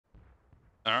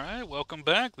Alright, welcome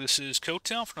back. This is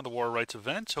Coattail for another War Rights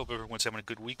event. Hope everyone's having a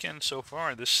good weekend so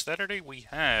far. This Saturday we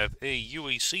have a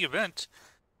UAC event,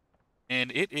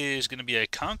 and it is going to be a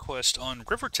Conquest on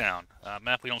Rivertown.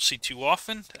 Map we don't see too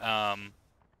often.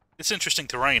 It's interesting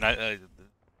terrain. I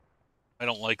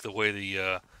don't like the way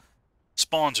the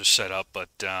spawns are set up, but,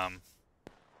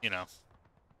 you know,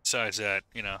 besides that,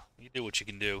 you do what you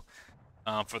can do.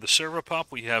 For the server pop,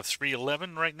 we have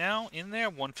 311 right now in there,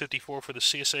 154 for the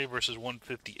CSA versus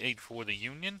 158 for the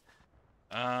Union.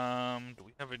 Do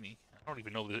we have any? I don't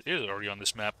even know if it is already on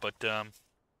this map, but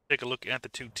take a look at the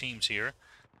two teams here.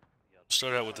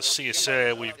 Start out with the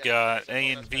CSA. We've got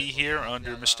A and V here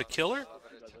under Mr. Killer,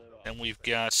 and we've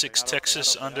got 6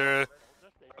 Texas under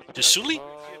Jasuli.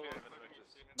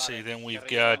 Let's see, then we've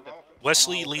got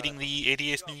Wesley leading the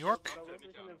 88th New York.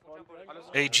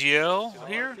 AGL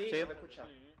here.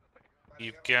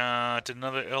 You've got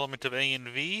another element of A and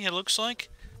V, it looks like.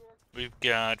 We've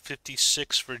got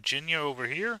 56 Virginia over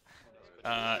here.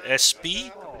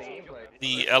 SB,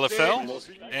 the LFL,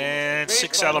 and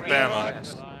 6 Alabama.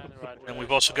 And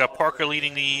we've also got Parker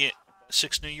leading the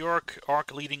 6 New York,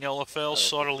 Arc leading LFL,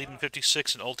 Slaughter leading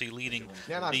 56, and Ulti leading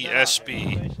the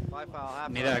SB.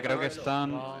 Mira, creo que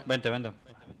están... Vente.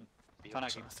 So I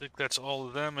think that's all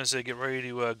of them as they get ready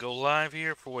to go live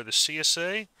here for the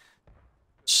CSA.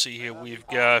 Let's see here, we've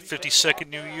got 52nd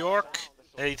New York,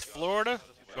 8th Florida,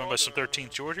 joined by some 13th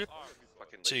Georgia.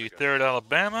 Let's see, 3rd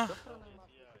Alabama,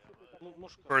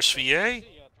 1st VA,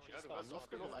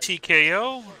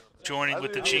 TKO, joining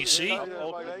with the GC.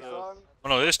 Oh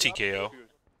no, there's TKO.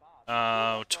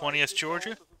 20th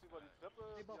Georgia.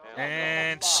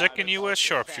 And 2nd U.S.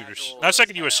 Sharpshooters. Not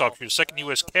 2nd U.S. Sharpshooters, 2nd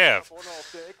U.S. Cav.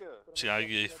 See,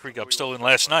 I freak, I'm still in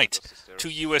last night. 2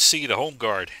 USC, the home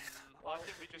guard.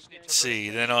 Let's see,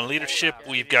 then on leadership,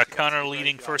 we've got Connor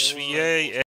leading 1st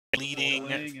VA, Ed leading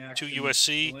 2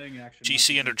 USC,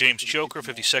 GC under James Joker,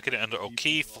 52nd under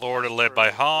O'Keefe, Florida led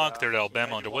by Hogg, 3rd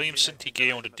Alabama under Williamson,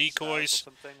 TKO under Decoys,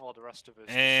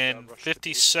 and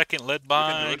 52nd led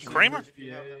by Kramer?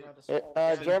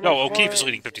 No, O'Keefe is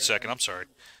leading 52nd, I'm sorry.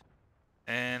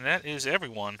 And that is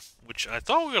everyone, which I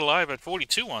thought we were live at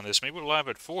 42 on this. Maybe we're live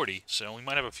at 40, so we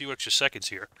might have a few extra seconds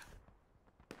here.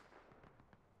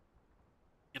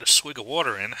 Get a swig of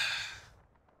water in.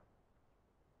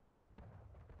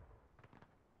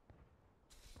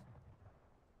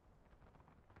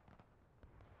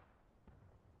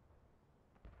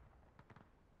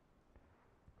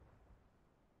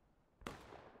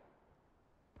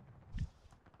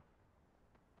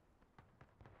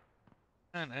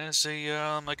 And as a,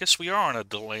 I guess we are on a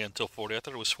delay until 40. I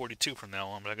thought it was 42 from now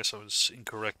on, but I guess I was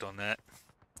incorrect on that.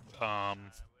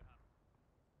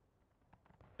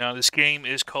 Now, this game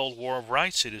is called War of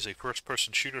Rights. It is a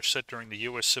first-person shooter set during the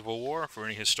U.S. Civil War. For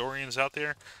any historians out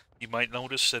there, you might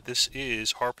notice that this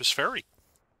is Harper's Ferry.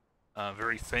 A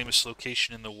very famous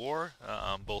location in the war,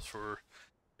 both for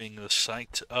being the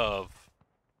site of...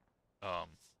 oh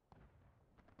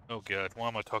god, why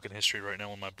am I talking history right now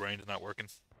when my brain is not working?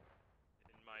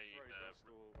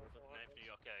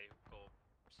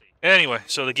 Anyway,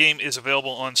 so the game is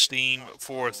available on Steam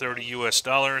for $30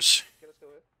 US.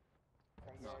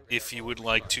 If you would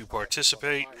like to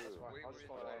participate.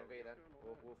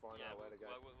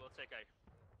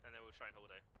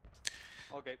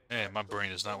 Man, my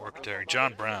brain is not working, Terry.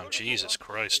 John Brown, Jesus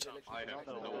Christ.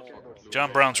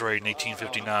 John Brown's raid in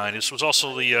 1859. This was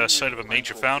also the site of a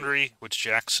major foundry, which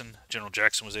General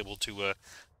Jackson was able to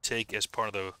take as part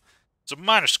of the... It's a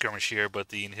minor skirmish here,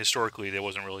 but historically there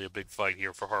wasn't really a big fight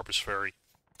here for Harper's Ferry.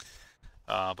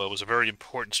 But it was a very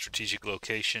important strategic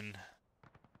location,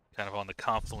 kind of on the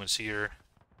confluence here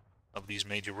of these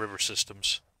major river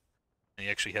systems. And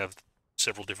you actually have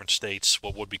several different states,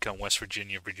 what would become West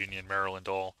Virginia, Virginia, and Maryland,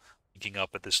 all linking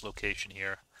up at this location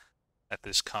here, at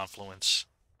this confluence.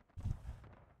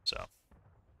 So,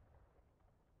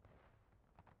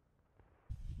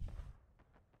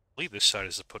 I believe this side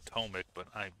is the Potomac, but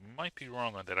I might be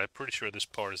wrong on that. I'm pretty sure this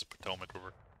part is the Potomac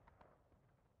River.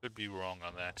 Could be wrong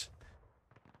on that.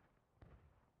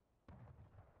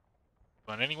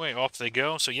 But anyway, off they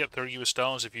go. So, yep, $30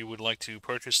 US if you would like to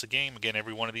purchase the game. Again,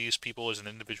 every one of these people is an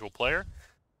individual player.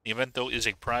 The event, though, is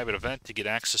a private event. To get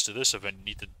access to this event, you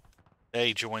need to,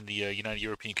 A, join the United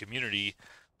European Community,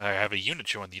 have a unit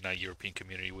join the United European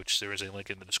Community, which there is a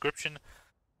link in the description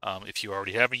if you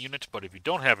already have a unit. But if you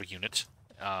don't have a unit,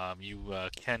 you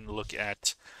can look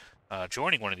at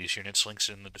joining one of these units. Links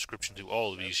in the description to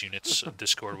all of these units.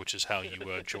 Discord, which is how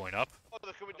you join up.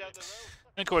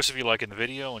 And of course, if you're liking the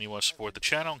video and you want to support the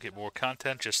channel and get more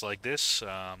content just like this,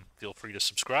 feel free to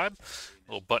subscribe.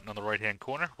 A little button on the right-hand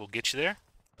corner will get you there.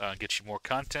 get you more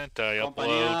content. I upload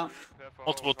Compañía.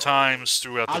 multiple times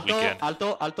throughout the Alto, weekend.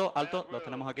 alto, alto, alto. Los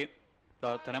tenemos aquí.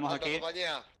 Los tenemos Alto, aquí.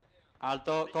 compañía.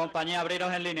 Alto, compañía,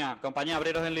 abriros en línea. Compañía,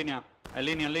 abriros en línea. En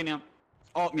línea, en línea.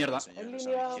 Oh, mierda. En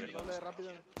línea, vale,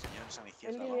 rápido.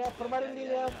 En línea, formar en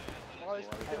línea.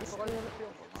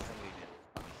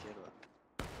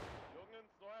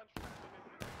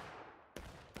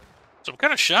 So I'm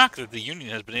kind of shocked that the Union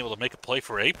has been able to make a play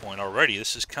for A point already.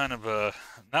 This is kind of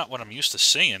not what I'm used to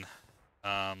seeing.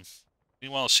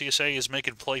 Meanwhile, CSA is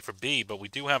making play for B, but we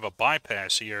do have a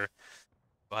bypass here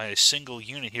by a single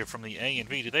unit here from the A and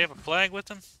V. Do they have a flag with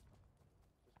them?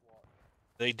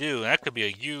 They do. That could be a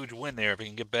huge win there if we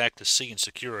can get back to C and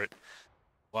secure it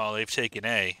while they've taken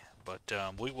A. But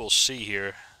we will see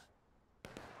here.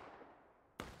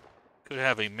 Could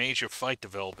have a major fight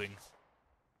developing.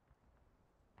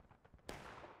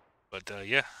 But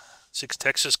yeah, 6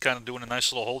 Texas kind of doing a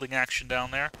nice little holding action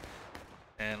down there.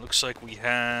 And looks like we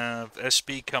have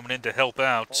SB coming in to help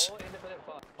out.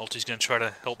 Ulti's going to try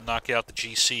to help knock out the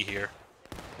GC here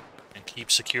and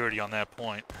keep security on that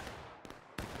point.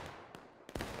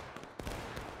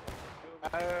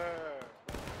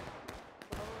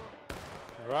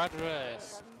 Right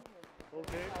race.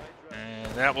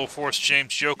 And that will force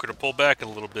James Joker to pull back a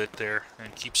little bit there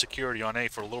and keep security on A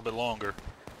for a little bit longer.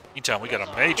 Meantime, we got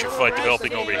a major fight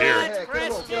developing over here.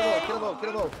 Kill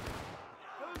him, move.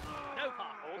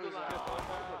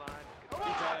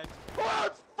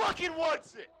 Fucking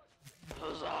wants it!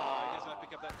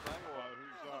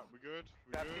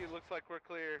 Looks like we're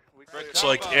clear. Looks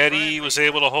like Eddie was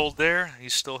able to hold there. He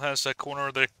still has that corner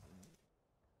of the...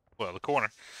 Well, the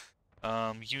corner.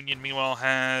 Union, meanwhile,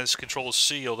 has control of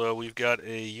C, although we've got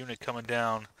a unit coming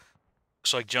down.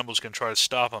 Looks like Jumbo's going to try to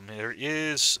stop him. There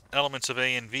is elements of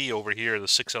A and V over here. The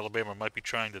 6 Alabama might be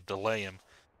trying to delay him,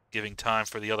 giving time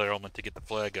for the other element to get the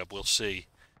flag up. We'll see.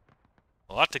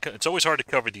 A lot to it's always hard to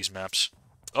cover these maps.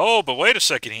 Oh, but wait a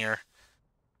second here.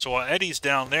 So while Eddie's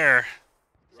down there,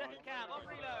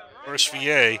 first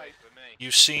VA,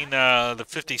 you've seen the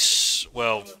 50.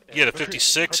 Well, yeah, the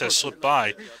 56 has slipped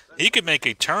by. He could make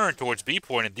a turn towards B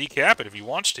point and decap it if he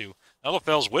wants to.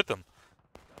 LFL's with him.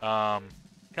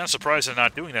 Kind of surprised they're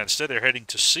not doing that. Instead, they're heading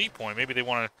to C point. Maybe they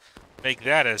want to make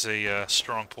that as a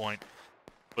strong point.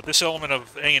 But this element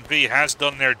of A and V has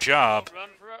done their job.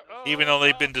 Even though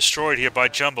they've been destroyed here by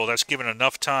Jumbo, that's given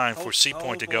enough time for C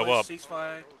point to go up.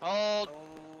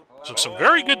 So some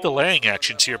very good delaying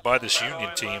actions here by this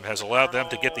Union team has allowed them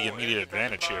to get the immediate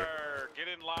advantage here. Get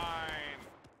in line.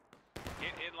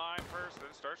 Get in line first,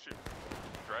 then start shooting.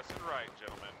 Dressing right,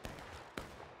 gentlemen.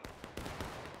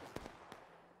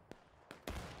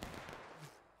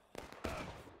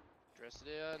 Dress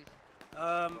it in.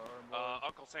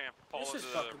 Uncle Sam, follow the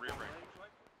rear ring.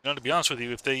 You know, to be honest with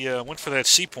you, if they went for that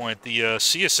C point, the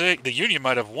CSA, the Union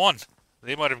might have won.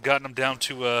 They might have gotten them down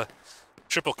to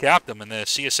triple cap them, and the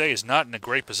CSA is not in a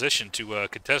great position to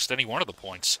contest any one of the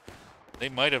points. They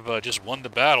might have just won the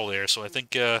battle there. So I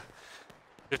think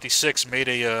 56 made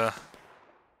a.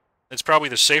 It's probably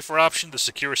the safer option to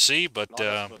secure C, but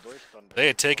they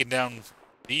had taken down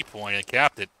B point and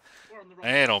capped it.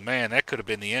 And oh man, that could have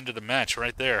been the end of the match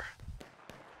right there.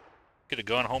 Could have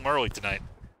gone home early tonight.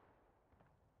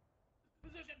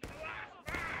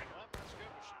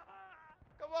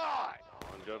 Come on!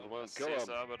 Gentlemen, kill him.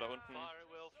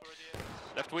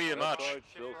 Left wheel, march. Ship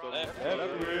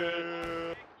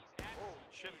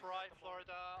right,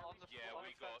 Florida, on the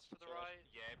fence to the right.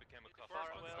 Yeah, it became a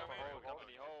Fire wheel.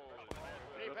 company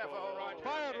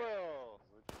Fire drill!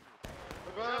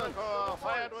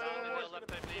 Left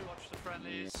MD, watch the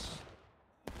friendlies.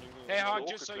 Hey, Hog,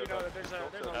 just so you know, that there's a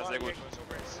lot sehr of gut. giggles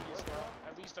over at C as well.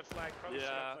 At least a flag probably.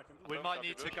 Yeah, we might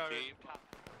need to go.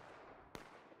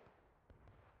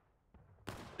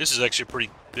 This is actually a pretty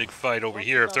big fight over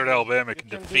here. If 3rd Alabama can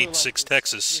defeat 6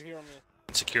 Texas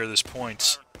and secure this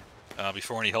point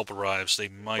before any help arrives, they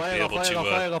might be able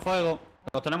to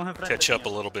catch up a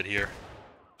little bit here.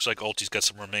 Looks like Ulti's got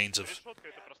some remains of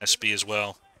SB as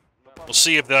well. We'll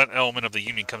see if that element of the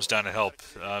Union comes down to help.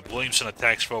 Williamson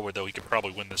attacks forward, though. He could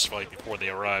probably win this fight before they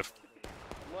arrive.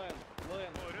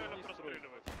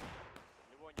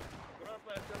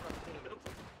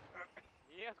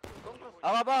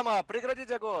 Алабама,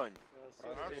 прекратить огонь!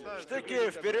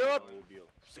 Штыки вперед!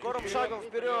 Скорым шагом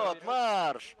вперед!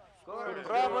 Марш!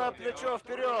 Правое плечо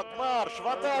вперед! Марш! В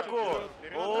атаку!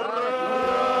 Ура!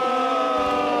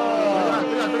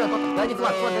 Дай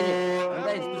флаг,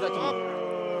 дай сбежать ему.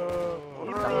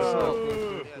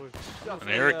 And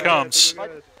here it comes.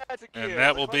 And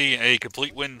that will be a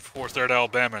complete win for 3rd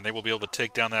Alabama, and they will be able to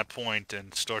take down that point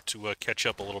and start to catch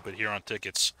up a little bit here on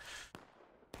tickets.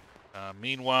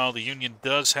 Meanwhile, the Union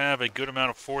does have a good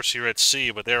amount of force here at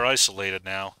sea, but they're isolated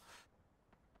now.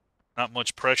 Not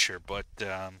much pressure, but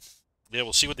yeah,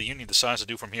 we'll see what the Union decides to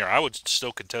do from here. I would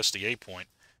still contest the A point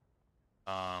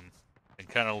and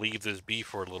kind of leave this B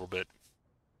for a little bit.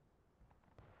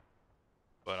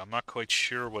 But I'm not quite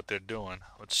sure what they're doing.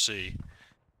 Let's see.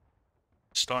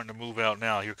 Starting to move out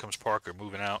now. Here comes Parker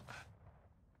moving out.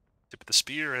 Tip of the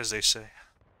spear, as they say.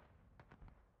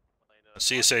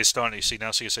 CSA is starting, you see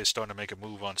now CSA is starting to make a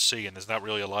move on C, and there's not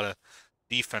really a lot of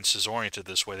defenses oriented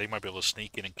this way. They might be able to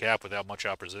sneak in and cap without much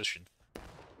opposition.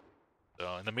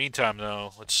 So in the meantime,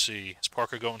 though, let's see. Is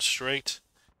Parker going straight?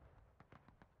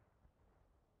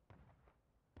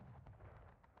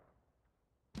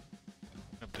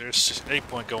 There's 8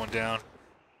 point going down.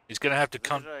 He's going to have to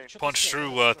punch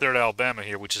through 3rd Alabama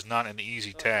here, which is not an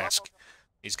easy task.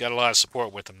 He's got a lot of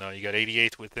support with him, though. You got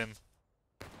 88th with him.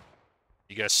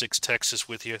 You got 6 Texas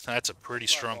with you. That's a pretty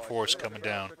strong force coming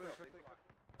down.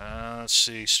 Let's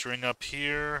see. String up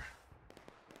here.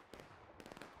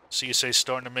 CSA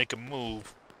starting to make a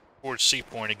move towards C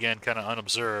point again, kind of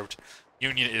unobserved.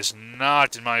 Union is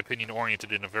not, in my opinion,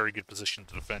 oriented in a very good position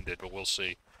to defend it, but we'll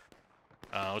see.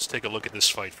 Let's take a look at this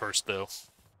fight first, though.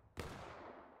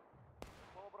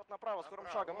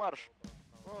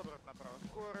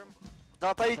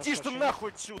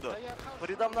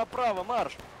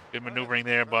 Good maneuvering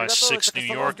there by 6 New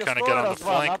York, kind of got on the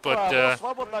flank, but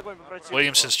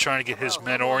Williamson's trying to get his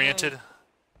men oriented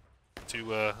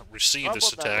to receive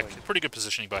this attack. Pretty good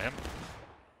positioning by him.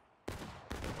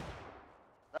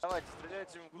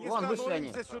 Вон, вышли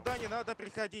они.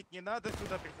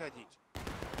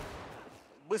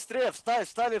 Быстрее,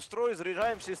 встали в строй,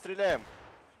 заряжаемся и стреляем.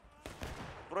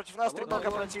 Против нас 3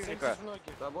 полка противника.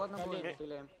 Свободно будем,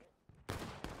 стреляем.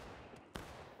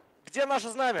 Где наше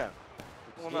знамя?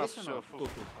 У нас все.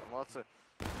 Молодцы.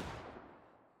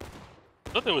 I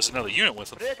thought there was another unit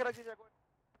with him.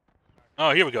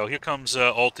 Oh, here we go. Here comes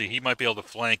Alti. He might be able to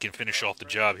flank and finish off the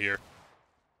job here.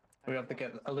 We have to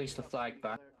get at least the flag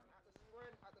back.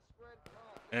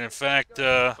 And in fact,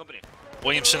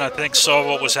 Williamson, I think, saw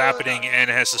what was happening and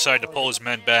has decided to pull his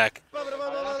men back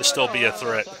to still be a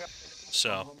threat.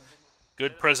 So,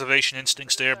 good preservation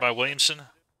instincts there by Williamson.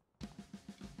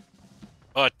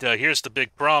 But here's the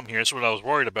big problem here. This is what I was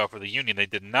worried about for the Union. They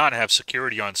did not have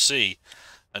security on C.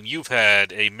 And you've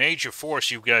had a major force.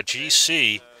 You've got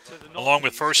GC, along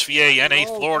with 1st VA and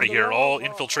 8th Florida here, all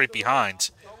infiltrate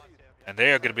behind. And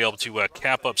they are going to be able to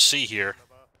cap up C here.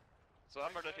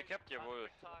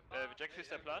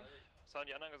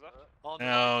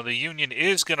 Now, the Union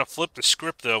is going to flip the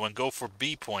script, though, and go for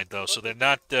B point, though. So they're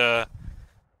not...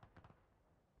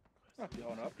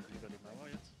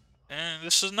 And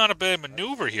this is not a bad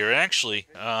maneuver here, actually.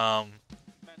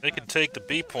 They can take the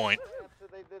B point.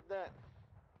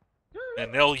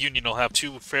 And they'll Union will have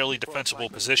 2 fairly defensible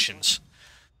positions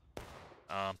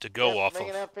to go off of.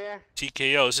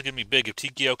 TKO, this is going to be big. If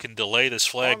TKO can delay this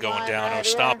flag going down or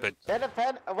stop it,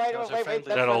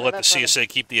 that'll let the CSA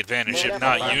keep the advantage. If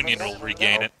not, Union will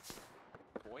regain it.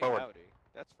 Forward.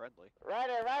 That's friendly. Right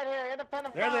here,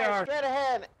 independent There they are. Straight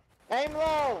ahead. Aim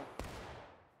low.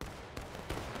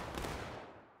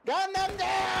 Gun them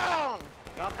down.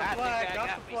 Got the flag,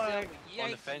 got the flag. On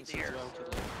the fence here.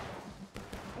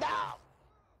 No.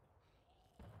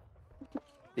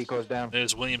 He goes down.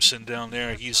 There's Williamson down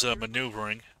there. He's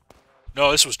maneuvering.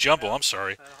 No, this was Jumbo. I'm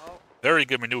sorry. Very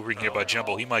good maneuvering here by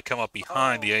Jumbo. He might come up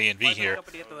behind the A and V here.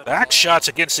 Back shots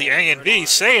against the A and V.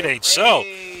 Say it ain't so.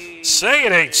 Say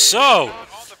it ain't so.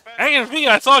 A and V,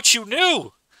 I thought you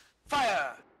knew.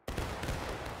 Fire.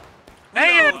 A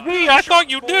and V, I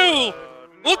thought you knew.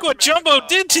 Look what Jumbo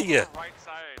did to you.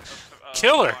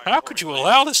 Killer. How could you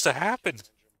allow this to happen?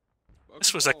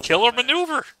 This was a killer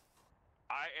maneuver.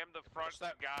 I am the front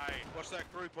guy. Watch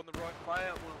that group on the right. Fire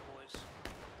at will, boys.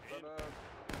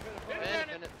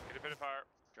 Independent fire.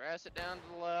 Dress it down to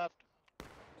the left.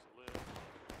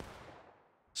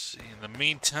 See, in the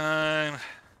meantime,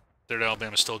 3rd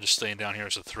Alabama still just staying down here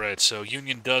as a threat. So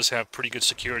Union does have pretty good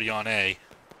security on A.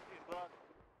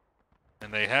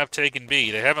 And they have taken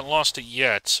B. They haven't lost it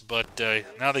yet, but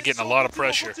now they're getting a lot of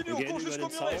pressure.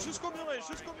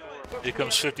 Here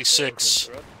comes 56.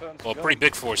 Well, pretty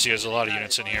big force here. There's a lot of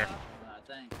units in here.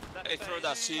 Hey, throw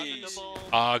that seas.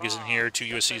 Og is in here. 2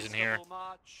 USCs in here.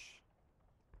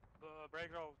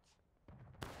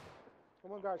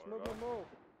 Come on, guys, move.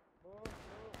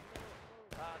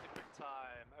 Quick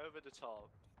time, over the top.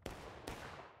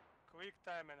 Quick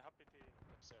time and happy tea.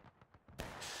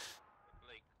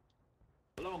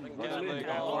 Oh,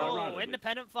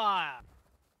 independent fire.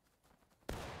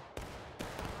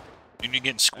 Union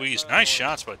getting squeezed. Nice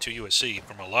shots by 2 USC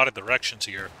from a lot of directions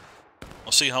here.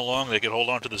 We'll see how long they can hold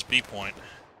on to this B point.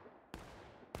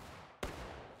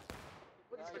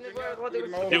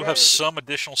 They do have some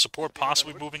additional support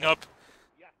possibly moving up.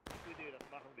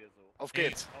 Auf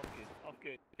geht's.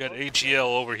 Got AGL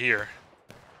over here.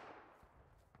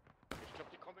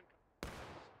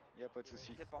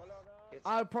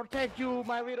 I'll protect you,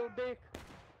 my little dick.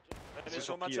 C'est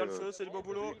sur maintien le feu, c'est du beau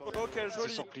boulot. Ok,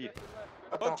 joli.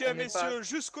 Ok, messieurs,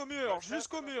 jusqu'au mur, on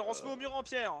se met au mur en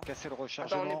pierre. Casser le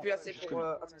rechargement. Attends, on est plus assez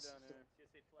pour...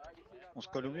 On se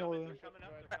colle au mur.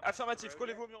 Affirmatif,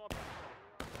 collez-vous au mur en pierre.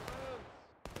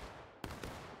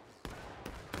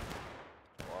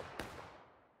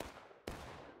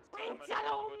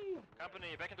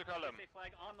 Company, back into column.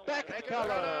 Back in column.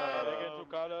 Back into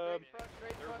column.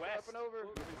 They're west.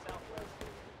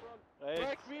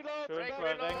 Rechts. Schön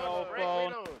Querränge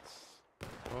aufbauen.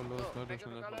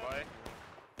 Vorbei.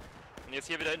 Und jetzt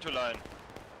hier wieder into line.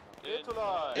 Into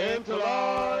line. Into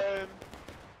line.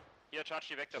 Hier, charge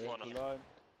die weg da vorne.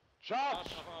 Charge.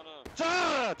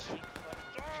 Charge!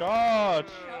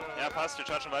 Charge. Ja, passt, wir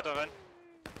chargen weiter rein.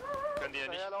 Können die ja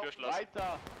nicht durchlassen.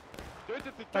 Weiter.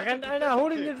 Tötet sie, Da rennt einer,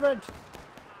 hol ihn den Red.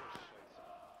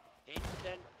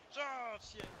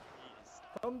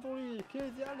 Komm, Toni,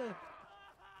 kill sie alle.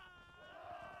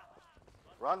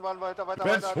 Run, weiter.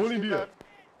 Benz, hol ihn dir.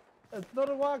 It's not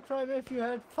a war crime if you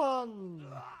had fun.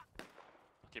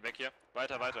 Geh weg hier.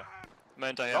 Weiter. Immer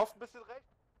hinterher. Lauf ein bisschen rechts.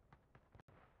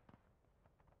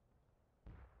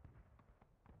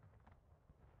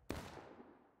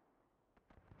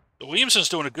 Williamson's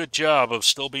doing a good job of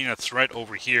still being a threat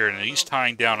over here, and he's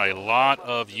tying down a lot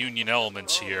of Union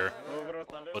elements here.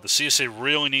 But the CSA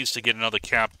really needs to get another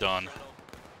cap done.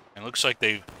 And it looks like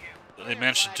they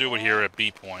managed to do it here at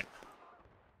B point.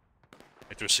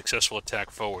 After a successful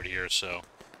attack forward here, so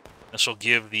this will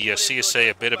give the CSA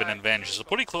a bit of an advantage. It's a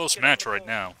pretty close match right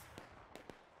now.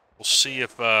 We'll see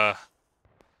if what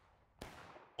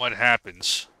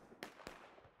happens.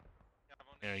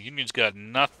 Yeah, Union's got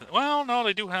nothing. Well, no,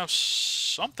 they do have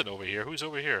something over here. Who's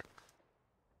over here?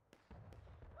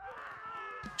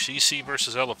 GC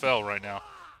versus LFL right now.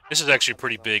 This is actually a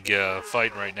pretty big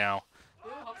fight right now.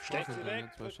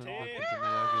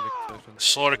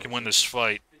 Slaughter can win this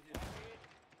fight.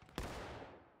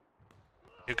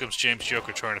 Here comes James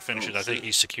Joker trying to finish it. I think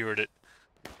he secured it.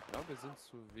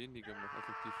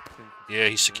 Yeah,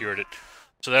 he secured it.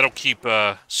 So that'll keep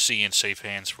C in safe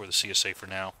hands for the CSA for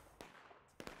now.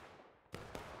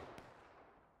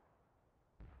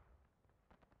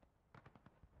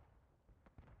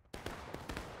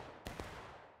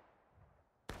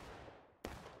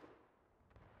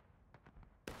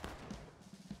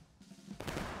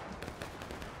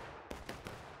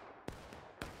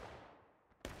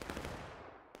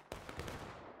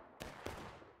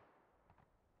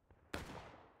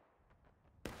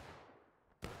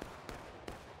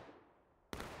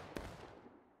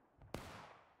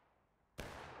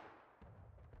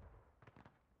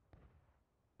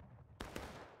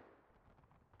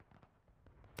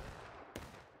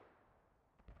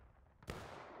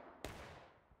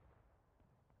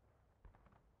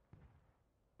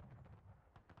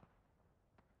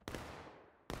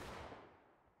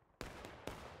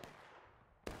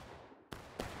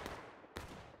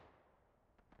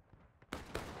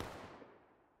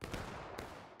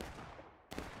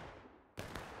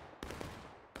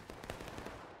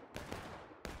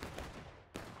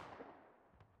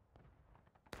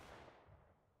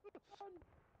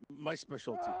 My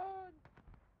specialty.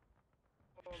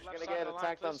 Gonna get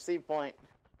attacked on C point.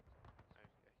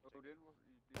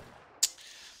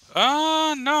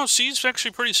 No, C's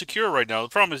actually pretty secure right now. The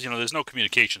problem is, there's no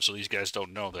communication, so these guys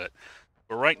don't know that.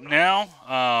 But right now,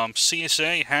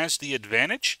 CSA has the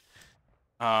advantage.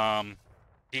 Even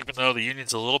though the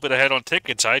Union's a little bit ahead on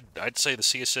tickets, I'd say the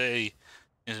CSA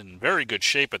is in very good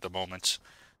shape at the moment.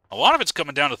 A lot of it's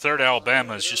coming down to 3rd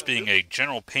Alabama as just being a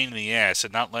general pain in the ass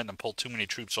and not letting them pull too many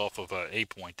troops off of A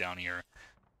point down here.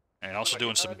 And also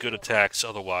doing some good attacks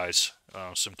otherwise,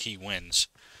 some key wins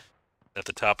at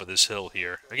the top of this hill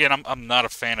here. Again, I'm not a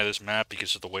fan of this map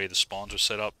because of the way the spawns are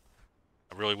set up.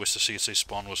 I really wish the CSA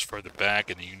spawn was further back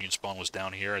and the Union spawn was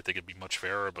down here. I think it'd be much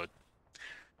fairer, but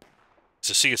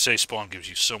the CSA spawn gives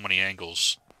you so many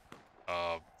angles.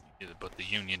 But the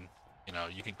Union,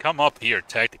 you can come up here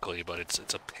tactically, but it's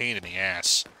a pain in the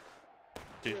ass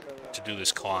to do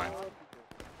this climb.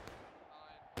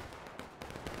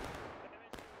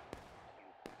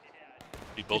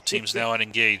 Both teams now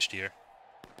unengaged here.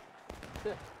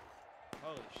 Holy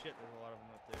shit, there's a lot of them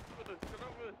up there.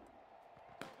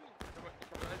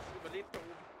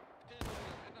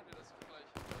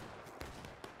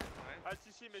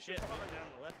 ici, mais Shit, je down travaille.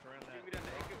 the left around that.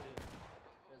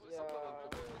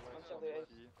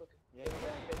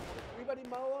 Über die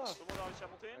Mauer. Tout le monde a réussi à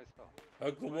monter?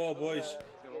 Come on, boys.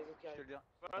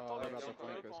 Bah, attendez, là, on ça peut prend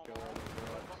le que prendre.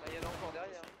 Il y en a encore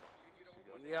derrière.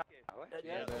 Ja,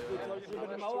 über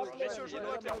die Mauer klettern. Messieurs, je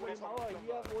dois Über die Mauer.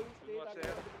 Hier, wo ich stehe, dann über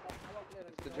die Mauer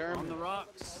The klettern. On the German.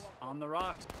 rocks. On the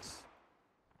rocks.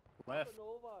 Left.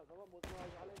 Nova, aber muss man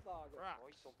euch alle sagen.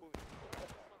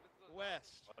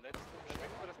 West. Jetzt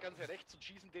schwenken wir das Ganze rechts und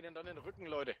schießen denen dann in den Rücken,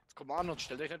 Leute. Jetzt kommt an und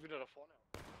stellt euch nicht wieder da vorne.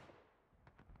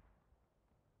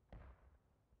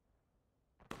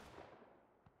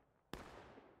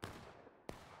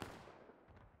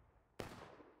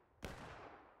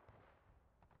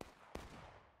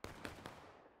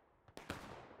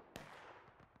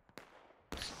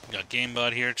 Got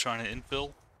Gamebot here trying to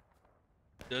infill.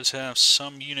 Does have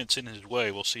some units in his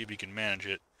way. We'll see if he can manage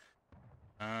it.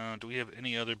 Do we have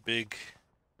any other big...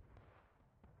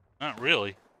 Not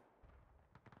really.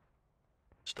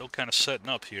 Still kind of setting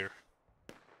up here.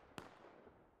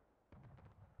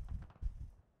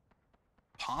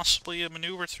 Possibly a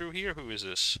maneuver through here? Who is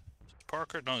this?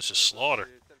 Parker? No, this is Slaughter.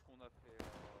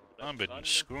 I've been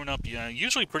screwing up. Yeah,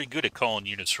 usually pretty good at calling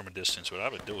units from a distance, but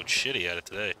I've been doing shitty at it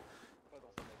today.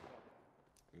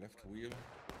 Left wheel.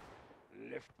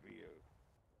 Left wheel.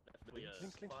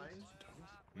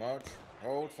 March.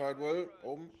 Hold. Fight well.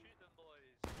 Oben.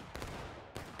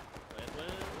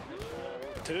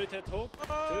 Tötet Hook.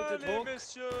 Allez, Hook.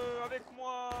 messieurs, avec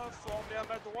moi, formez à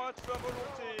ma droite, feu à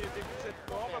volonté. Dès que vous êtes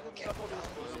morts, bah, vous nous attendez au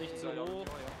secours. Nicht so hoch.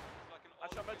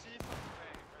 Affirmatif.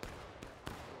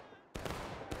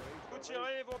 Vous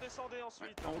tirez et vous redescendez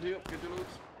ensuite. Hold here, get the loot.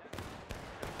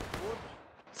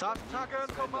 Tacken,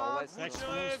 commande. Vous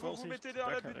tirez, vous vous mettez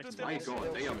derrière la butte de terre. My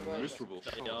god, they are miserable.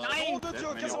 Nom de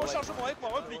Dieu, casse rechargement avec moi,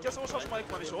 repli, casse rechargement avec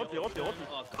moi, messieurs, repli.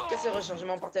 Casse le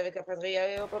rechargement, partez avec la patrie.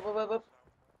 Allez, hop, hop, hop, hop.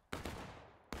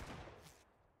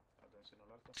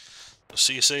 The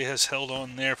CSA has held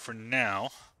on there for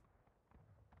now.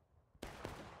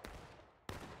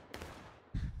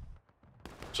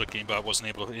 So Gamebot wasn't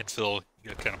able to infill. You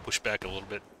got kind of pushed back a little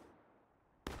bit.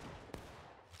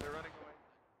 They're running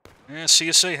away. Yeah,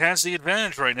 CSA has the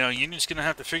advantage right now. Union's going to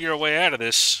have to figure a way out of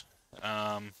this.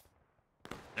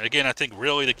 Again, I think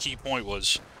really the key point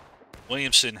was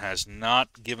Williamson has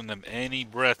not given them any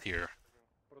breath here.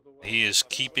 He is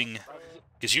keeping...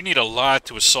 Because you need a lot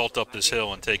to assault up this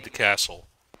hill and take the castle.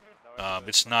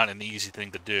 It's not an easy thing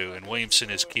to do, and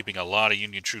Williamson is keeping a lot of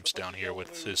Union troops down here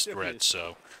with his threat,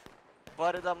 so...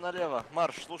 По рядам налево.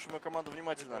 Марш. Слушай мою команду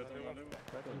внимательно.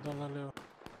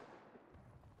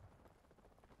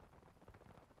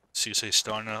 CSA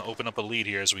starting to open up a lead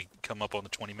here as we come up on the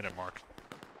 20-minute mark.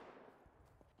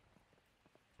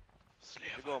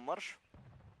 Бегом, марш.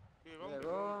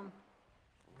 Бегом.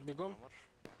 Бегом.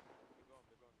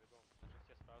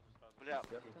 Бля.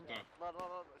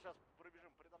 Ладно, сейчас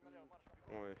пробежим. Передам налево,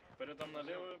 марш. Передам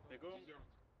налево, бегом.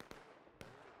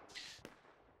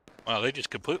 Wow, they just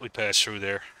completely passed through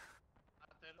there.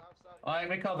 I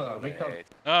recover.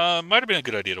 Might have been a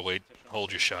good idea to wait,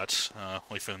 hold your shots,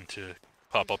 wait for them to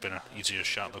pop up in an easier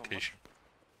shot location.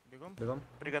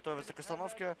 Приготовиться к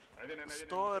остановке.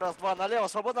 Стой, раз, два, налево.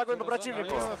 Свободный огонь по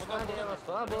противнику. Налево,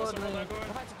 свободный.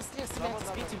 Давайте быстрее стреляйте,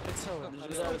 сбейте им прицелы.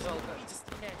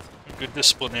 Good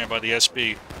discipline there by the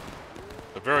SB.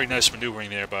 A very nice maneuvering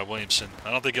there by Williamson.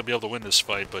 I don't think he'll be able to win this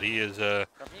fight, but he is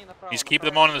he's keeping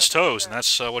them on his toes, and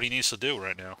that's what he needs to do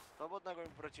right now. Свободный огонь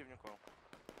по противнику.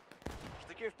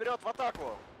 Штыки вперед, в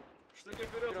атаку. Штыки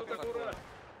вперед, в атаку, ура!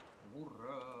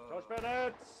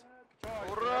 Ура!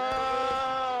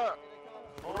 Ура!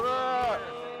 Ура!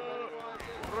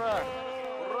 Ура!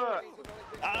 Ура!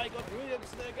 I got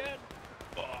Williamson again.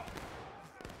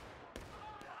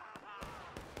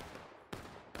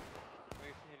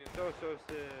 There's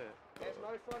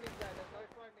no fronting there, there's no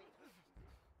fronting.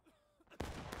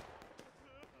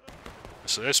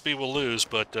 So SB will lose,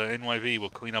 but NYV will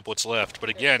clean up what's left. But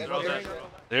again,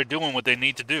 they're doing what they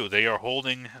need to do. They are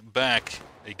holding back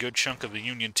a good chunk of the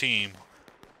Union team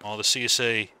while the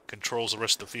CSA controls the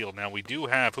rest of the field. Now, we do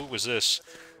have... Who was this?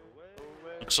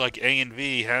 Looks like A and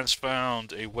V has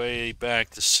found a way back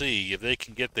to C. If they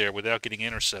can get there without getting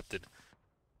intercepted,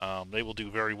 they will do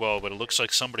very well. But it looks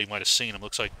like somebody might have seen them.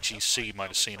 Looks like GC might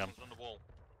have seen them.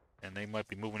 And they might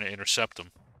be moving to intercept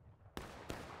them.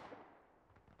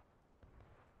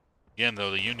 Again,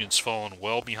 though, the Union's fallen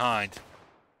well behind.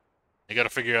 They got to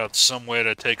figure out some way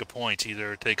to take a point,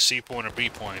 either take C point or B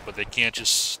point, but they can't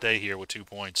just stay here with 2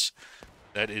 points.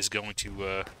 That is going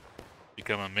to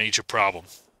become a major problem.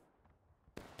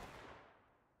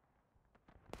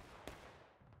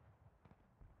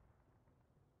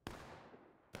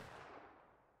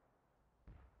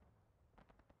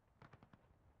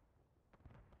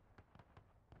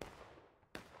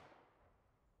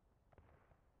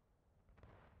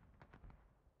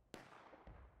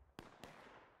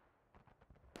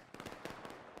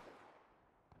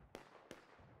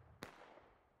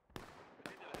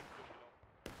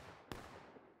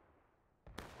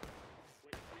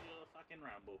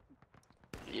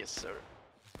 Yes, sir.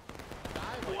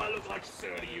 Oh, I look like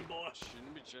 30, you boy.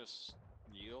 Shouldn't we just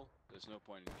kneel? There's no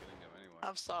point in killing them anyway.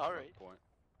 I'm sorry. No point.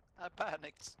 I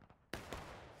panicked.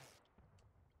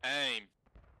 Aim.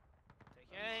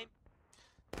 Take aim.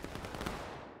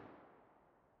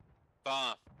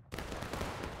 Bomb.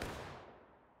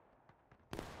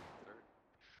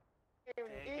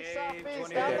 East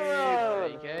southeast, 20 down the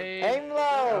road. Aim Down the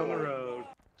low. road.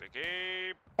 Take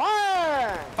aim.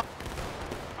 Fire!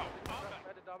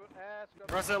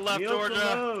 Press it left, Kneel Georgia. to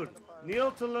load.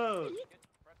 Kneel to load.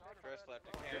 Press left.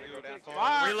 You can't go down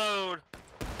far. Reload.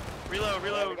 Reload, We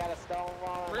reload. got a stone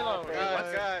wall. Reload,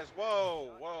 Guys, whoa,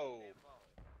 whoa.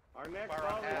 Our next Fire on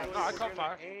follow ass. is No, I we're can't gonna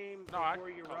fire. aim No, I before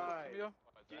you can't.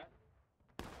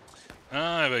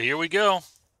 ride. But here we go.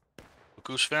 Look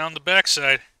who's found the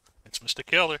backside. It's Mr.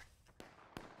 Killer.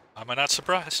 Am I not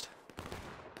surprised?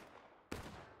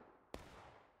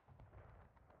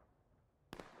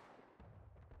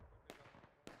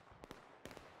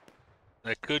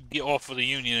 That could be offer the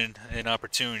Union an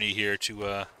opportunity here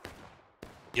to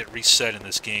get reset in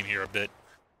this game here a bit.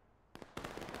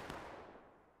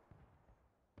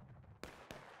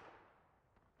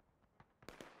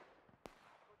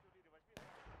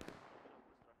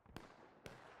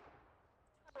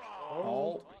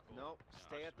 Oh. Nope.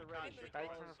 Stay at the ready.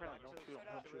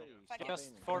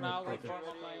 Just for now, wait for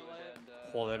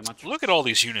Joder, macho. Look at all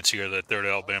these units here that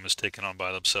 3rd Alabama's taking on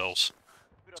by themselves.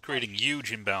 It's creating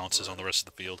huge imbalances on the rest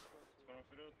of the field.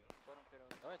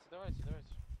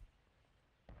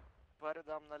 По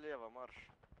рядам налево, марш.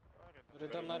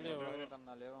 Рядом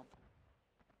налево.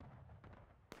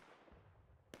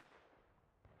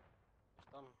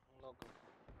 Там много.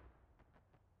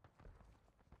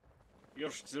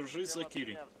 Ёж, держись за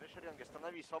Кири. Шеренги,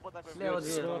 становись, свободно огонь. Слева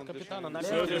дверь. Слева от капитана, на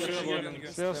Слева левый.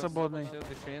 дверь. Слева свободный.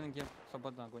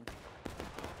 Свободный огонь.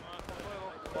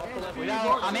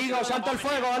 Cuidado, amigos, alto el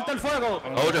fuego, alto el fuego.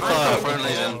 Hold the fire,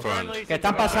 friendly and friendly. ¿Qué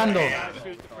está pasando?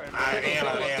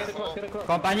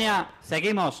 Compañía,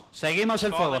 seguimos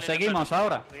el fuego, seguimos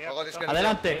ahora.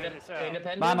 Adelante.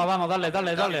 Vamos, vamos, dale,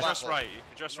 dale, dale. Just right. You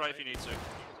can just right if you need to.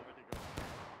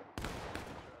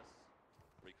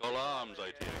 Recall arms,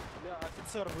 ITA. Бля,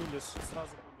 офицер вылез,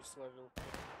 сразу пулю словил.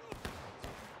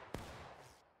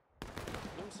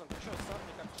 Люмсон, ты чё, сам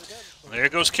никак стреляешь? There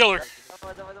goes Killer.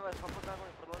 Давай, давай, давай, свободный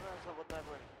огонь, продолжаем свободный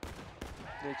огонь.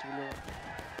 Дайте влево.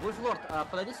 Вульфлорд,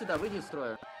 подойди сюда, выйди из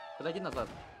строя. Подойди назад.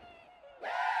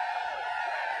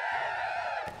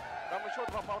 Там еще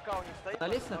 2 полка у них стоит.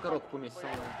 Налезь на коробку вместе со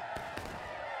мной.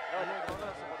 Давай,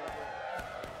 продолжаем свободный огонь.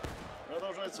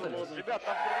 Продолжать свободно. Ребят,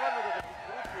 там перед вами вот эта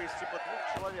группа из типа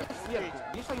 2 человек. Ну, Сверху. убейте.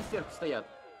 Видишь, они сверху стоят?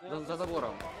 За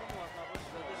забором.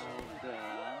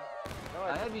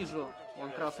 А я вижу.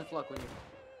 Вон красный флаг у них.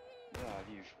 Да,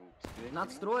 вижу.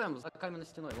 Над строем, за каменной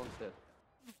стеной, вон стоят.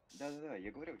 Да-да-да,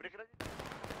 я говорю. Прекрати.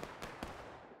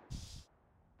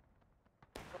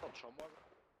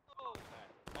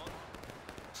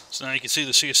 So now you can see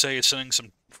the CSA is sending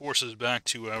some forces back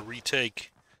to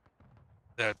retake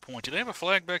that point. Do they have a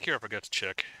flag back here? I forgot to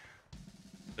check.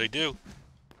 They do.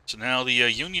 So now the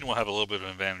Union will have a little bit of an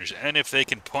advantage. And if they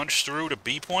can punch through to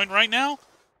B point right now,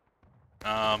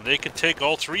 they could take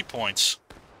all 3 points.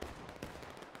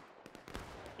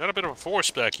 Got a bit of a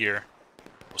force back here.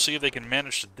 We'll see if they can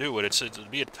manage to do it. It'd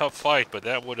be a tough fight, but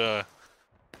that would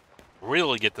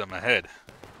really get them ahead.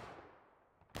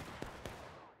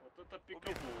 Вот это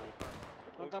пикапу.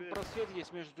 Ну там просвет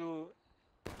есть между...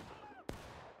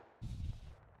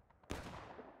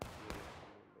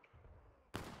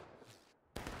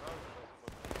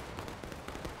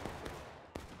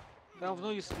 Там в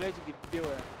ноги стреляйте, где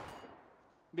белая.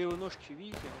 Белые ножки,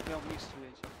 видите? Прям в них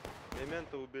стреляйте.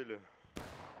 Элементы убили.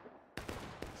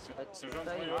 Сержант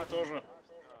майор тоже.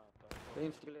 По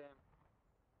ним стреляем.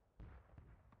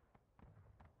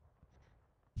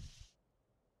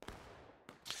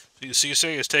 So the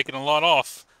CSA is taking a lot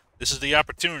off. This is the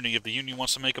opportunity if the Union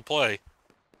wants to make a play.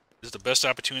 This is the best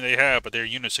opportunity they have, but their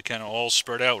units are kind of all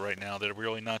spread out right now. They're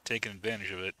really not taking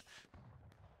advantage of it.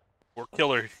 Poor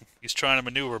Killer, he's trying to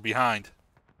maneuver behind.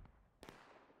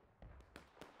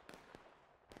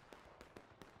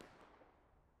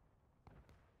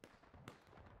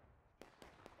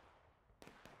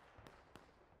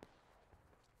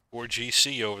 Poor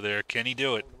GC over there. Can he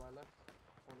do it?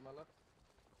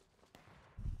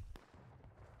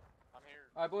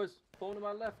 Alright boys, phone to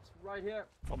my left, right here.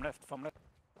 From left, from left.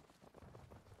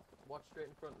 Watch straight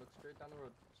in front, look straight down the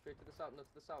road. Straight to the south, no,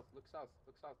 to the south, look south,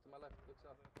 to my left, look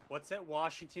south. What's that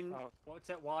Washington? What's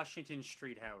that Washington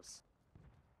Street house?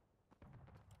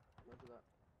 Roger that.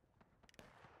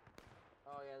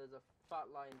 Oh yeah, there's a fat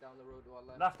line down the road to our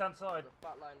left. Left hand side. The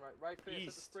fat line, right face at the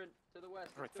East. sprint to the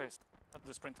west. Right face. At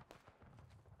the sprint.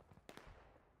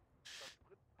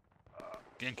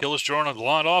 Again, Killer's drawing a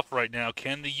lot off right now.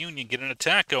 Can the Union get an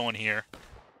attack going here?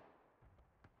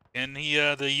 Can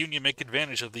the Union make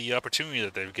advantage of the opportunity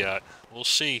that they've got? We'll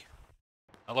see.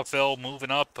 LFL moving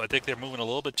up. I think they're moving a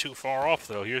little bit too far off,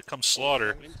 though. Here comes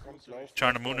Slaughter,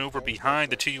 trying to maneuver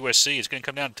behind the 2 USC. It's going to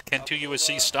come down to can 2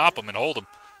 USC stop them and hold them.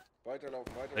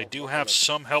 They do have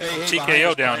some help from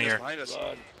TKO down here. Behind us.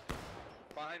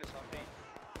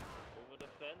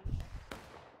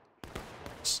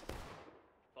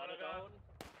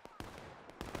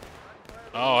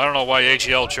 Oh, I don't know why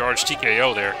AGL charged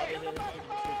TKO there.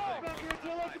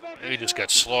 He just got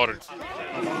slaughtered.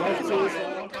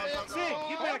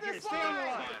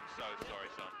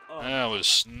 That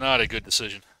was not a good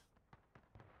decision.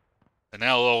 And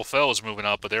now LFL is moving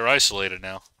up, but they're isolated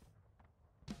now.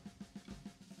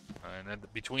 And then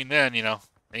between then, you know,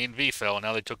 A and V fell, and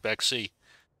now they took back C.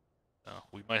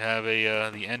 We might have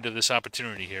the end of this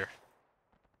opportunity here.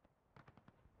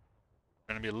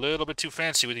 Going to be a little bit too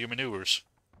fancy with your maneuvers.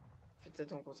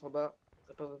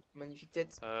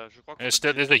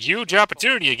 There's a huge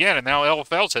opportunity again, and now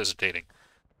LFL's hesitating.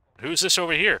 Who's this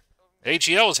over here?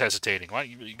 AGL is hesitating. Why,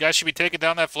 you guys should be taking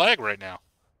down that flag right now.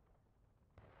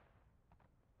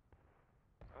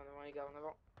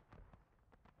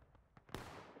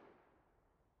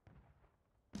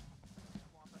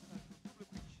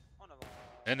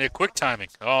 And they're quick timing.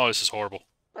 Oh, this is horrible.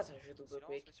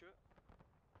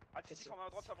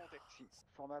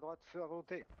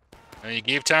 And you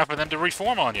gave time for them to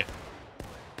reform on you.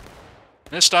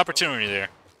 Missed opportunity there.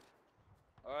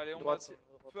 Allez, on va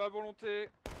feu à volonté.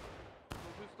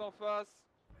 Juste en face.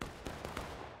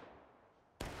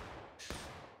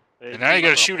 And now you got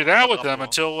to shoot it out with them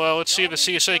until let's see if the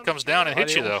CSA comes down and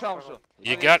hits you though.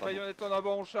 You got.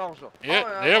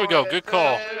 Yeah, there we go. Good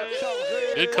call.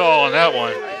 Good call on that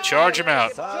one. Charge him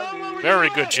out.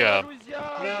 Very good job.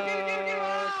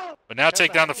 But now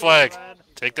take down the flag.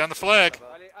 Take down the flag.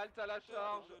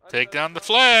 Take down the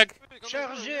flag.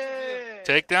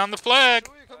 Take down the flag.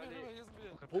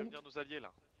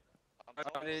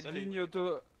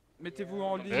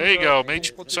 There you go.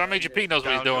 Sergeant Major P knows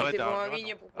what he's doing.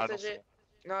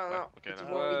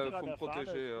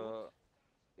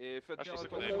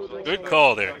 Good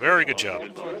call there. Very good job.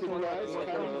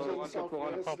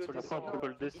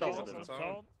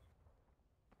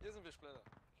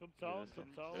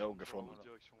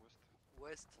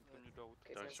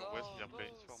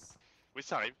 Oui,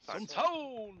 ça arrive.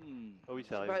 Oui,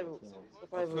 ça arrive.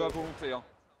 Feu à volonté, hein.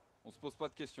 On se pose pas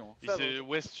de questions. C'est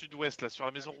ouest-sud-ouest, là, sur la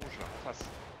maison rouge, là, en face.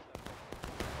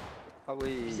 Ah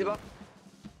oui. C'est pas.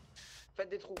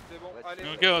 Faites des trous. C'est bon, allez.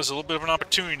 There we go. There's a little bit of an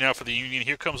opportunity now for the Union.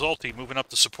 Here comes Ulti moving up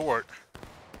to support.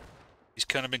 He's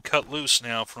kind of been cut loose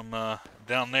now from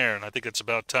down there, and I think it's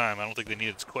about time. I don't think they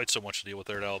needed quite so much to deal with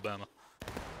there at Alabama.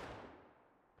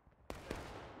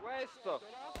 West.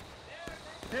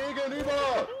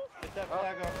 Get that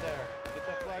flag up there. Get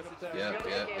that flag up there. Yeah.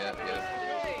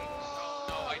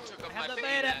 No, I took up my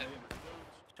bayonet.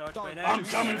 I'm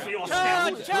coming for your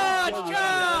Charge!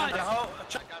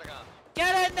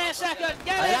 Get in there, second!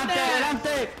 Get in there!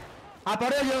 Adelante! A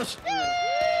por ellos!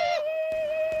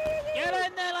 Get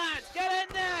in there, lads! Get in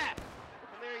there!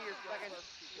 Come here, you fucking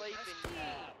sleeping.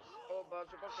 Oh, but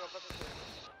je pense qu'on va pas se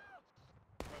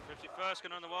 51st,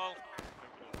 get on the wall.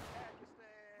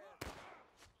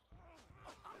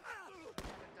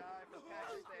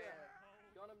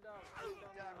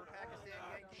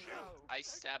 I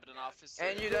stabbed an officer.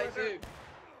 And you die too.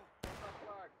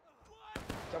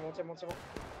 Tiens bon.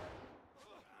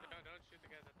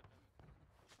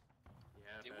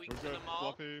 Did we kill them all?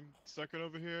 Floppy, second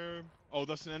over here. Oh,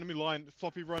 that's an enemy line.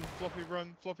 Floppy run. Yeah,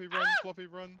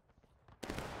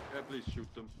 please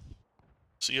shoot them.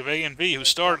 See if A and V, who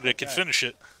started it, can finish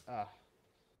it.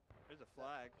 There's a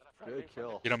flag. Good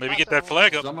kill. You know, maybe get that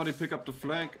flag up. Somebody pick up the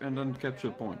flag and then capture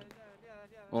a point.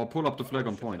 Or pull up the flag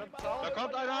on point.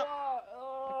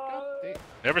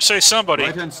 Never say somebody.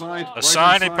 Right-hand side.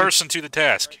 Assign a person to the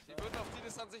task.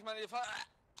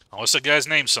 Unless the guy's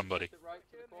named somebody.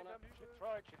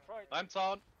 I'm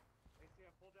on.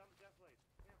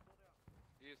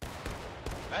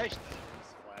 Echt?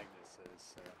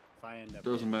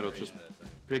 Doesn't matter, just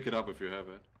pick it up if you have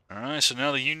it. Alright, so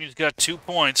now the Union's got 2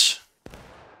 points.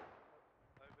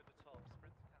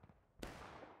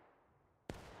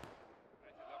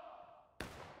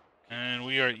 And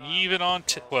we are even on,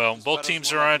 well, both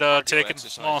teams are at taking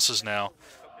losses now.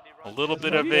 A little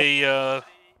bit of a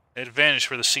advantage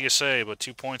for the CSA, but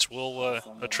 2 points will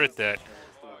attrit that.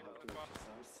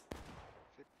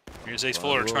 Here's Ace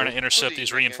Fuller trying to intercept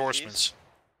these reinforcements.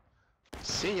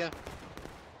 See ya.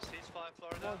 Ceasefire,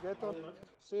 Florida. Get on.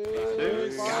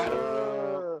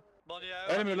 Ceasefire.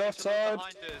 Enemy left side.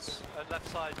 Behind us. Left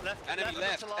side. Left. Enemy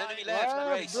left. Enemy Left, left.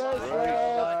 Brace. brace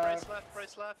Brace left. left.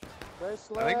 Brace left. Brace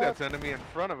I think left. that's enemy in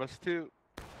front of us too.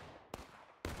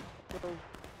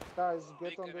 Guys,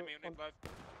 get on the...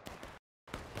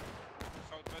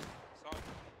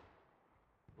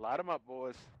 Light them up,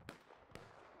 boys.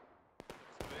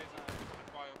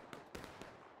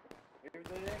 If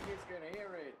the Yankees can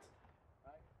hear it.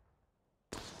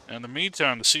 In the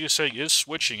meantime, the CSA is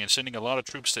switching and sending a lot of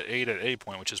troops to aid at A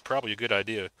point, which is probably a good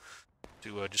idea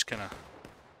to just kind of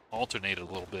alternate it a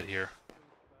little bit here.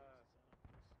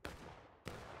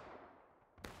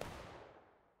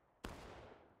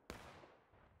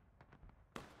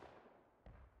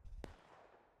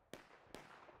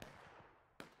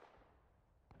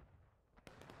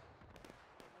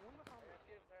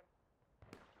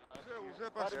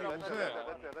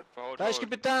 Thanks,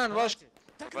 Kapitan. Was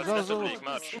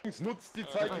Nutzt die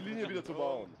Zeit, die Linie wieder zu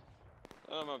bauen.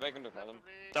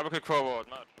 Double click forward,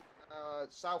 march.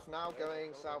 South now,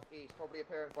 going southeast. Probably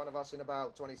appear in front of us in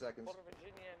about 20 seconds.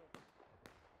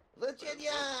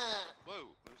 Virginia!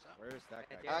 Whoa, Where's that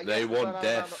guy? They want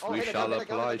death. We shall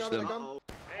oblige them.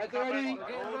 Get ready!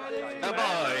 Stand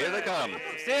by, here they come.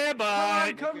 Stand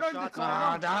by! Come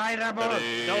on, die, Rebel!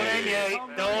 Don't aim yet!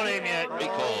 Don't aim yet!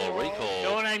 Recall, recall.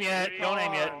 Don't aim yet! Don't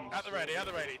aim yet! At the ready,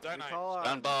 don't aim.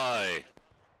 Stand by.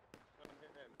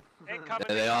 Incoming.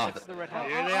 There they are.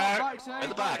 Here they are! In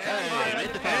the back, hey,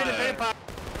 independent.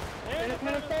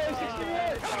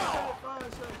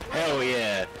 Hell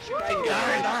yeah.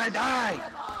 Die, die, die.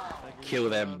 Kill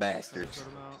them bastards.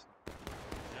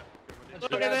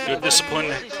 Good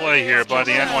disciplined play here by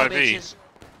the NYV.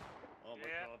 Oh my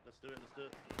god, let's do it, let's do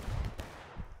it.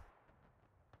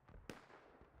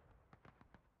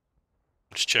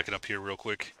 Just check it up here real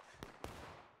quick.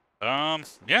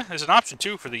 Yeah, there's an option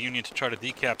too for the Union to try to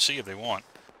decap C if they want.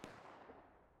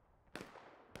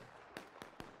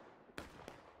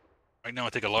 Right now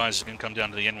I think Elias is going to come down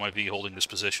to the NYV holding this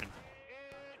position.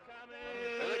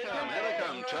 Here they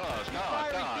come, charge,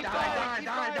 guard, guard, Die,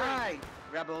 die, die!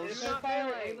 Rebels. Keep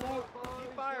firing.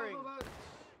 Keep firing.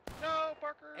 No,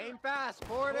 Parker. Aim fast.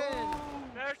 Pour it in.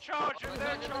 They're charging,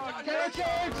 they're charging. Get a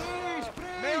charge.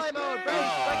 Melee mode. Break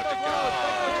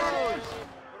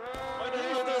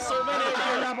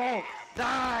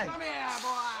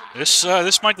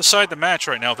This might decide the match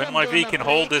right now. If NYV can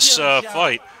hold this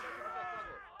fight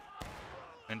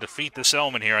and defeat this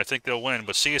element here, I think they'll win.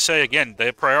 But CSA, again,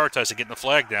 they prioritize getting the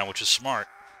flag down, which is smart.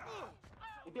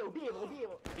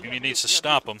 Union needs to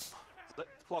stop them.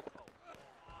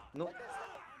 No.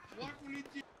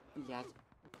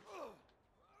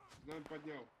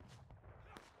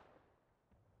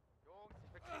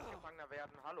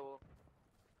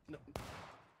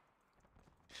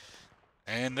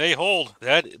 And they hold.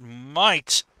 That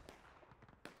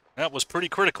was pretty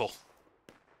critical.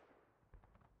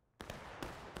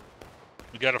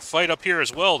 We got a fight up here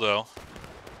as well, though.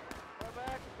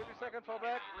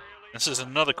 This is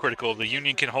another critical. The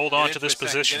Union can hold on to this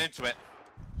position. Get into it.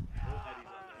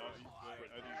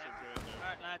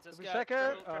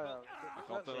 Second.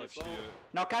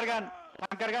 No cargan.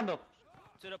 Están cargando.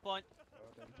 To the point.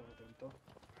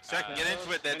 Second, get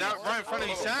into it. They're not right in front of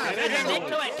you, Sam.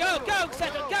 Into it. Go,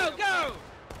 second.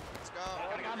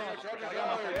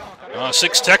 Go.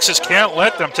 6 Texas can't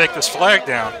let them take this flag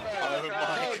down.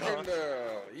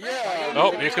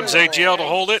 Oh, here comes AGL to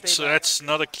hold it, so that's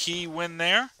another key win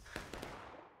there.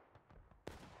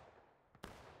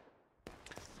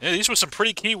 Yeah, these were some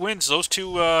pretty key wins, those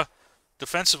two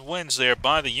defensive wins there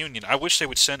by the Union. I wish they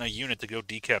would send a unit to go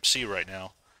decap C right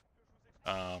now.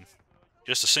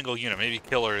 Just a single unit, maybe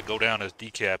Killer, go down as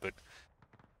decap it.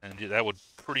 And that would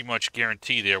pretty much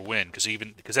guarantee their win,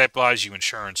 because that buys you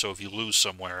insurance, so if you lose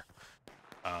somewhere,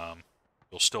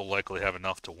 you'll still likely have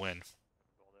enough to win.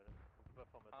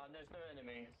 There's no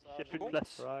enemy.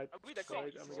 Right.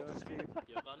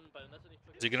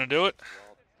 Is he going to do it?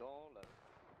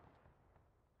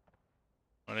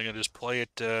 Are they going to just play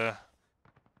it?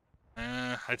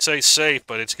 I'd say safe,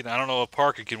 but it's gonna, I don't know if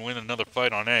Parker can win another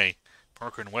fight on A.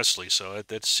 Parker and Wesley, so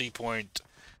that C point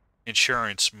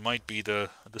insurance might be the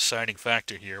deciding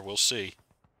factor here. We'll see.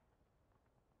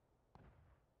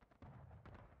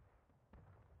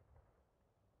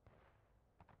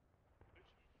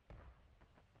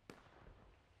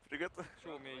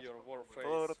 Show me your war face.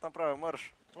 Поворот направо,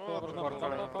 марш.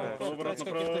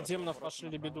 Каких-то демонов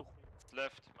пошли беду.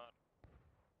 Left.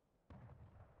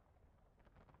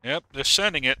 Yep, they're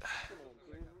sending it.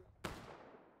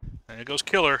 There goes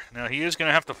Killer. Now, he is going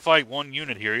to have to fight one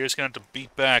unit here. He is going to have to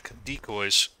beat back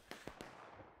decoys.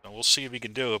 So we'll see if he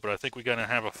can do it, but I think we're going to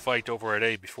have a fight over at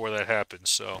A before that happens.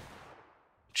 So,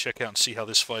 check out and see how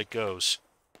this fight goes.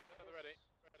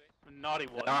 Naughty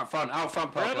one. Out front,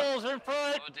 Rebels in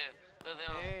front!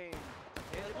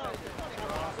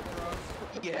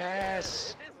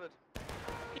 Yes!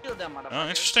 Kill them, motherfucker.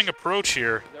 Interesting approach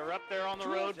here. They're up there on the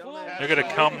road. They're going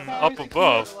to come up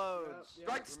above.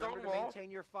 Strike stone wall.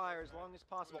 Maintain your fire as long as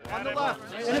possible. On the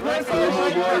left.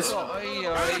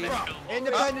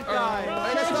 Independent guy.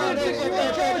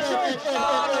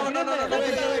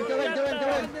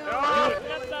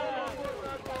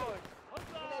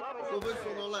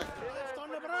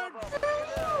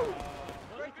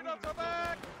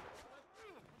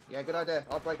 Yeah, good idea.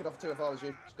 I'll break it off too if I was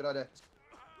you. It's a good idea.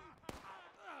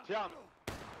 Jump.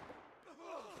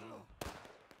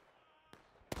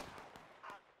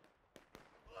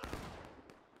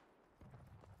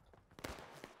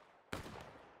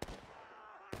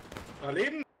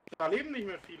 Da leben nicht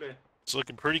mehr viele. It's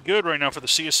looking pretty good right now for the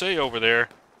CSA over there.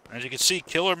 As you can see,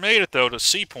 Killer made it, though, to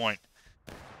C point.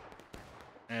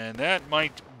 And that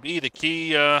might be the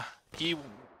key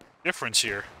difference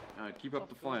here. Keep up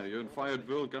the fire. You're in fire at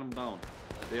will, get them down.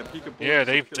 They are peekaboo. Yeah,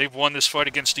 they've won this fight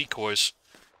against decoys.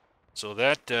 So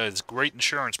that is great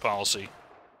insurance policy.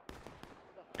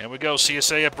 Here we go,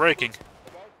 CSA at breaking.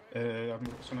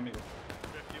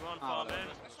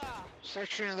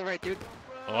 Section on the right, dude.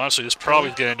 Well, honestly, this probably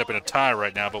is going to end up in a tie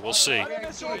right now, but we'll see.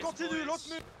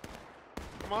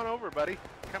 Come on over, buddy.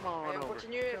 Come on over.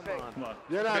 Come on.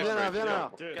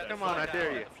 Come on, I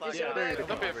dare you.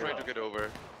 Don't be afraid to get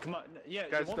over. Come on, yeah.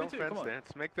 Guys, don't fence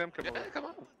dance. Make them come over. Come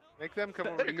on. Make them come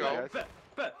over. There you go.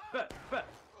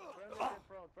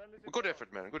 Good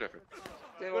effort, man. Good effort.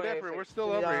 Good effort. We're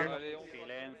still over here.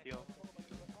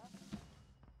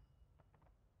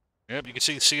 Yep, you can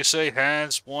see the CSA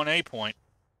has one A point.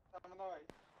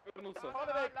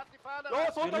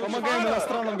 Помогаем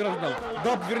иностранным гражданам.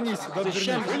 Даб, вернись. Даб,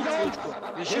 вернись.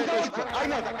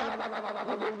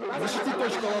 Защити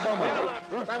точку, Алабама.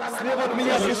 Слева от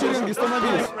меня, две шеренги,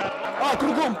 становись.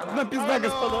 Кругом, на пизда,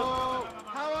 господа.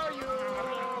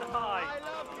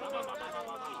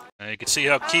 You can see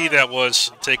how key that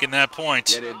was, taking that point.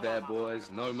 Get in there,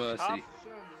 boys. No mercy.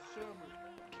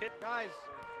 Guys,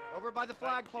 over by the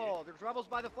flagpole. There's rebels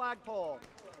by the flagpole.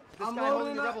 This guy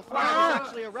holding the rebel flag is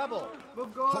actually a rebel.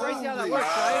 Crazy how that works,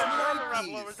 right?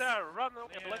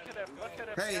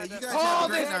 Hey, you guys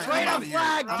Hold this traitor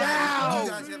flag down!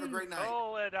 You guys have a great night.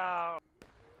 Pull it out.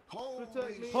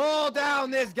 Pull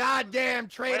down this goddamn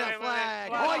traitor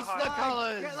flag! Hoist the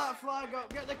colors! Get that flag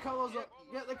up. Get the colours up.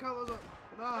 Get the colours up.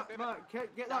 Matt,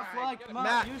 get that flag.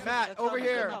 Matt, over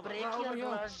here.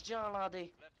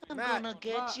 I'm gonna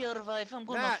get your wife. I'm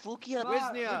gonna fuck you.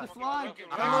 Wisnia.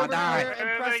 Come over here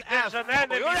and press F. There's an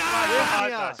enemy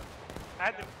Wisnia.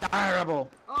 Die,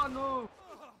 rebel. Oh no.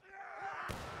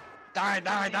 Die.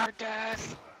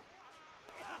 Death.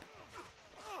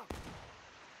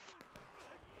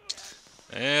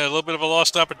 Yeah, a little bit of a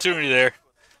lost opportunity there.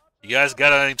 You guys got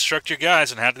to instruct your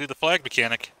guys on how to do the flag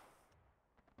mechanic.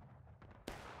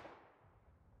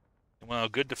 Well,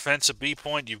 good defense at B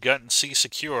point. You've gotten C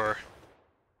secure.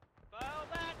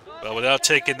 But without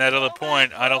taking that other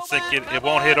point, I don't think it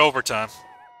won't hit overtime.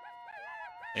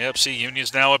 Yep, C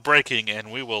Union's now at breaking,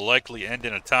 and we will likely end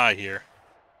in a tie here.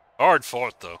 Hard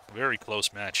fought, though. Very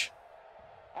close match.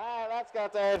 Alright, let's go,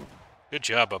 Dave. Good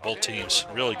job by both teams.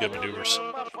 Really good maneuvers.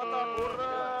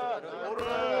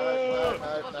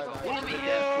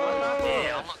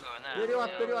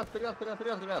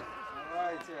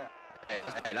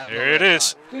 There it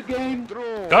is. Good game.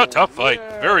 Oh, tough fight.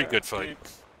 Very good fight.